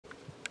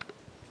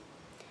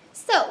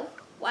So,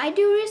 why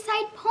do you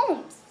recite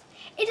poems?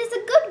 It is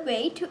a good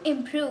way to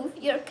improve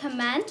your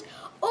command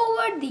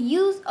over the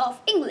use of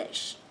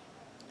English.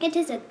 It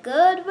is a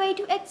good way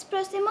to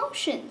express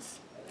emotions.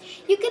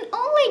 You can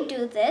only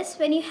do this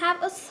when you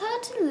have a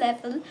certain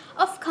level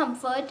of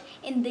comfort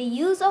in the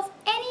use of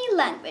any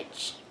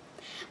language.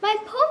 My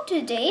poem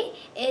today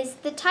is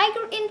The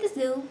Tiger in the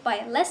Zoo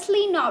by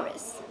Leslie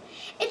Norris.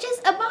 It is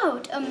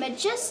about a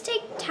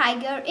majestic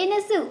tiger in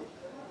a zoo.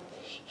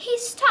 He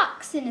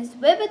stalks in his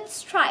vivid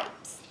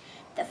stripes,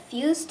 the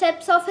few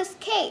steps of his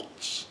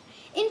cage,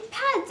 in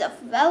pads of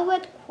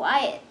velvet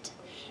quiet,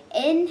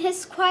 in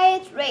his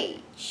quiet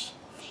rage.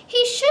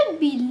 He should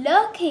be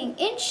lurking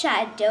in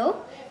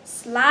shadow,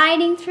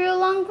 sliding through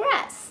long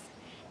grass,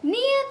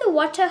 near the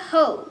water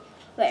hole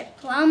where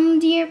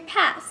plump deer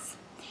pass.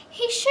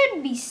 He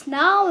should be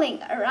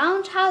snarling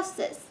around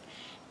houses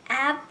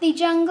at the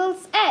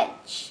jungle's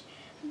edge,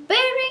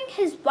 baring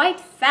his white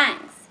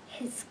fangs,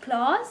 his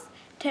claws,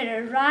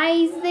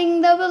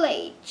 terrorizing the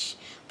village.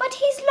 But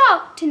he's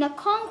locked in a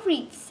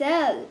concrete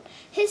cell,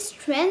 his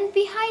strength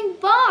behind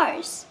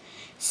bars,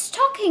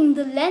 stalking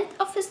the length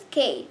of his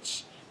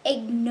cage,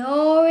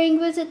 ignoring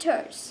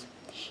visitors.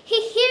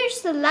 He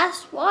hears the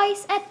last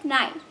voice at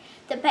night,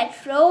 the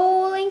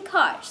patrolling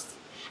cars,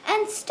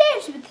 and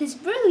stares with his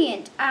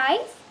brilliant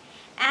eyes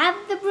at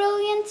the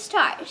brilliant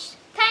stars.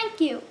 Thank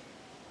you.